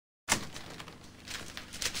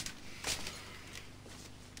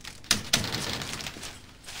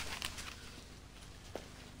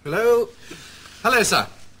Hello? Hello, sir.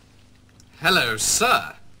 Hello,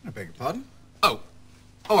 sir. I beg your pardon? Oh,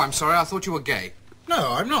 I'm sorry. I thought you were gay.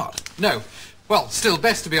 No, I'm not. No. Well, still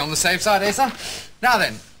best to be on the safe side, eh, sir? Now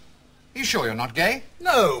then, are you sure you're not gay?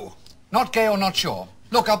 No. Not gay or not sure?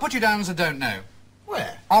 Look, I'll put you down as a don't know.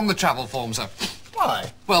 Where? On the travel form, sir. Why?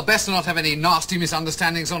 Well, best to not have any nasty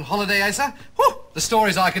misunderstandings on holiday, eh, sir? Whew, the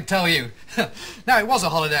stories I could tell you. Now, it was a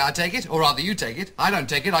holiday, I take it, or rather you take it. I don't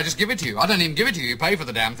take it, I just give it to you. I don't even give it to you, you pay for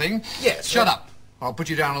the damn thing. Yes. Shut up. I'll put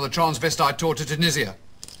you down on the transvestite tour to Tunisia.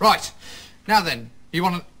 Right. Now then, you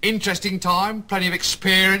want an interesting time, plenty of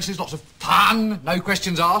experiences, lots of fun, no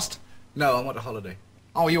questions asked? No, I want a holiday.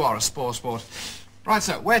 Oh, you are a sport. Right,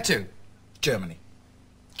 sir, where to? Germany.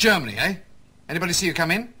 Germany, eh? Anybody see you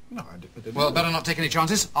come in? No, I didn't. Well, better not take any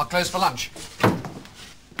chances. I'll close for lunch.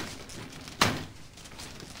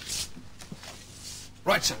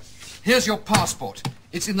 Right, sir. Here's your passport.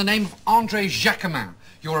 It's in the name of André Jacquemin.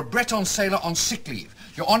 You're a Breton sailor on sick leave.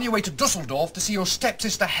 You're on your way to Dusseldorf to see your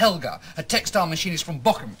stepsister Helga, a textile machinist from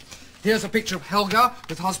Bochum. Here's a picture of Helga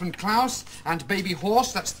with husband Klaus and baby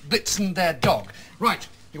Horst. That's Blitzen, their dog. Right.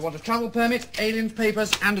 You want a travel permit, alien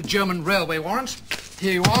papers, and a German railway warrant.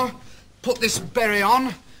 Here you are. Put this berry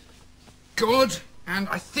on. Good. And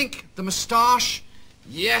I think the moustache.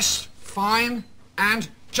 Yes, fine. And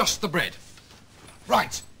just the bread.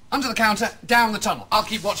 Right. Under the counter, down the tunnel. I'll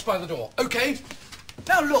keep watch by the door. Okay?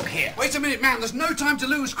 Now look here. Wait a minute, man. There's no time to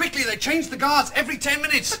lose. Quickly, they change the guards every 10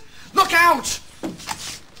 minutes. Look out!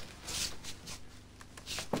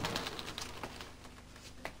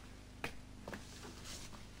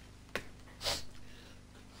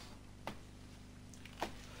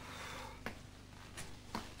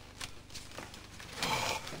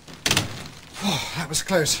 Oh, that was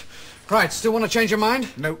close. Right, still want to change your mind?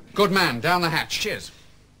 No. Good man, down the hatch. Cheers.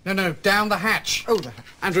 No, down the hatch. Oh, the hatch.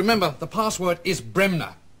 And remember, the password is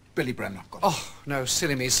Bremner. Billy Bremner. Got it. Oh, no,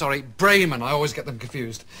 silly me, sorry. Bremen, I always get them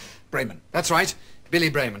confused. Bremen. That's right, Billy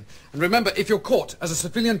Bremen. And remember, if you're caught as a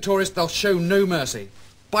civilian tourist, they'll show no mercy.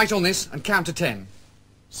 Bite on this and count to 10.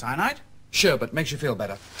 Cyanide? Sure, but makes you feel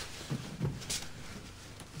better.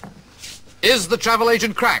 Is the travel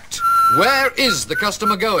agent cracked? Where is the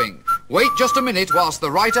customer going? Wait just a minute whilst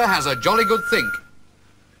the writer has a jolly good think.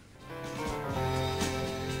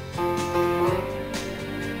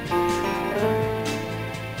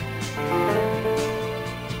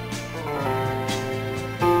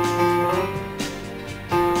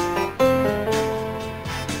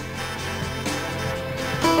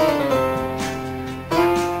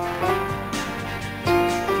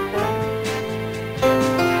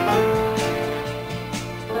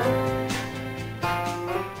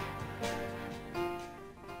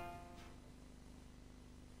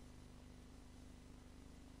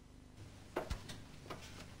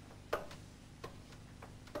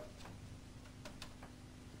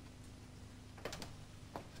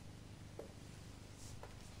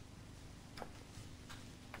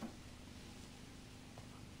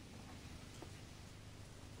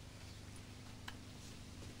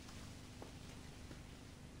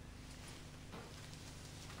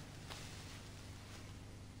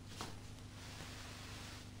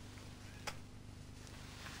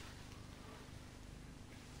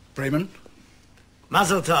 Bremen?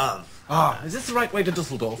 Mazel tov. Ah, is this the right way to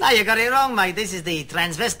Dusseldorf? No, you got it wrong, mate. This is the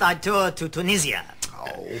transvestite tour to Tunisia.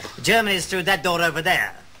 Oh. Germany's through that door over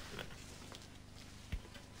there.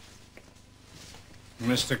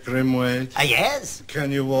 Mr. Grimwade, Yes?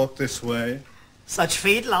 can you walk this way? Such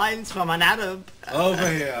feed lines from an Arab. Over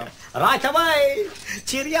here. Right away.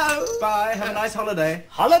 Cheerio. Bye, have a nice holiday.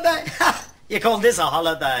 Holiday? You call this a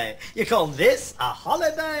holiday? You call this a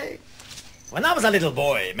holiday? When I was a little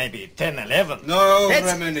boy, maybe 10, 11. No It's-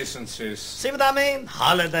 reminiscences. See what I mean?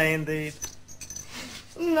 Holiday indeed.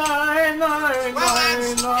 Nine, nine, Well,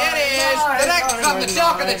 lads, here he is, direct from the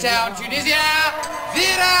dock of the town, Tunisia,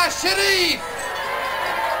 Vera Sharif.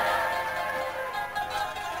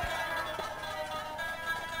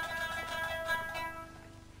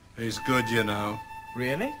 He's good, you know.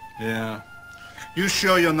 Really? Yeah. You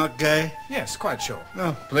sure you're not gay? Yes, quite sure.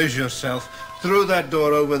 No, please yourself. Through that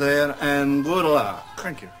door over there and good luck.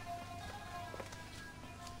 Thank you.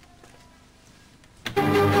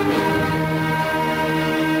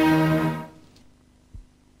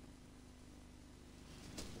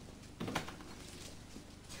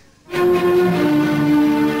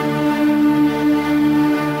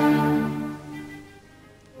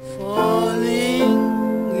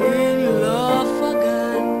 Falling in love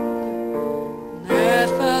again,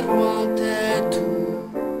 never wanted to.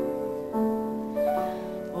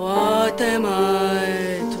 What am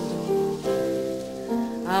I to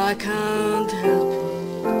do? I can't help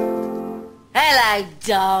it. Hello,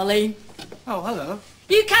 darling. Oh, hello.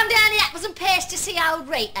 You come down the apples and pears to see old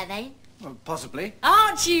Rita, then? Well, possibly.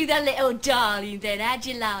 Aren't you the little darling, then? How'd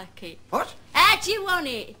you like it? What? How'd you want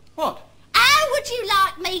it? What? How would you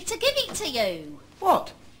like me to give it to you?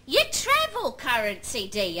 What? Your travel currency,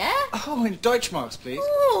 dear. Oh, in Deutschmarks, please.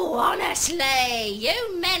 Oh, honestly,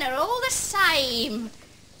 you men are all the same.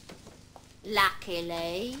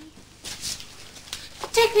 Luckily.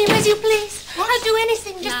 Take me with you, please. I'll do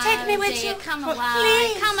anything. Just take me with dear, you. Come What,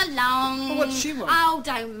 away. please? Come along. Well, what does she want? Oh,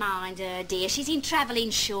 don't mind her, dear. She's in travel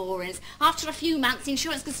insurance. After a few months,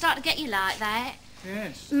 insurance can start to get you like that.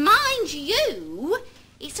 Yes. Mind you,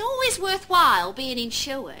 it's always worthwhile being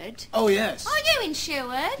insured. Oh, yes. Are you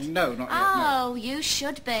insured? No, not yet, Oh, you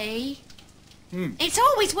should be. It's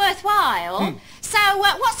always worthwhile. So,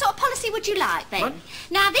 what sort of policy would you like, then? What?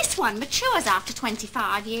 Now, this one matures after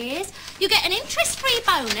 25 years. You get an interest-free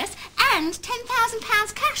bonus and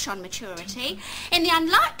 £10,000 cash on maturity. In the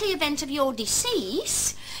unlikely event of your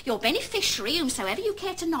decease, your beneficiary, whomsoever you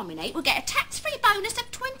care to nominate, will get a tax-free bonus of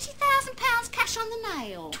 £20,000 cash on the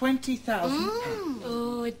nail. 20,000.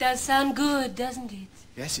 Oh, it does sound good, doesn't it?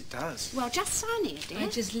 Yes, it does. Well, just sign it, dear. I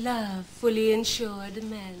just love fully insured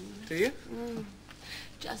men. Do you?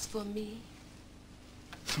 Just for me.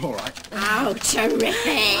 All right. Oh,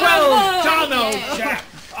 terrific. Well done, old chap.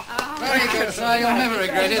 Very good, sir. You'll never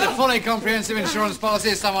regret it. A fully comprehensive insurance policy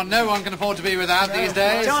is someone no one can afford to be without these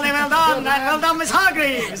days. Jolly well done. Well done, Miss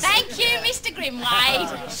Hargreaves. Thank you, Mr.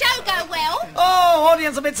 Grimwade. Show go well. Oh,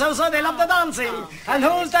 audience a bit so-so. They love the dancing. And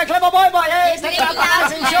who's the clever boy? Yes, the clever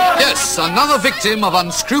boy insurance. Yes, another victim of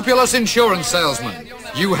unscrupulous insurance salesmen.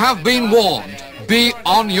 You have been warned. Be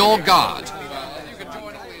on your guard.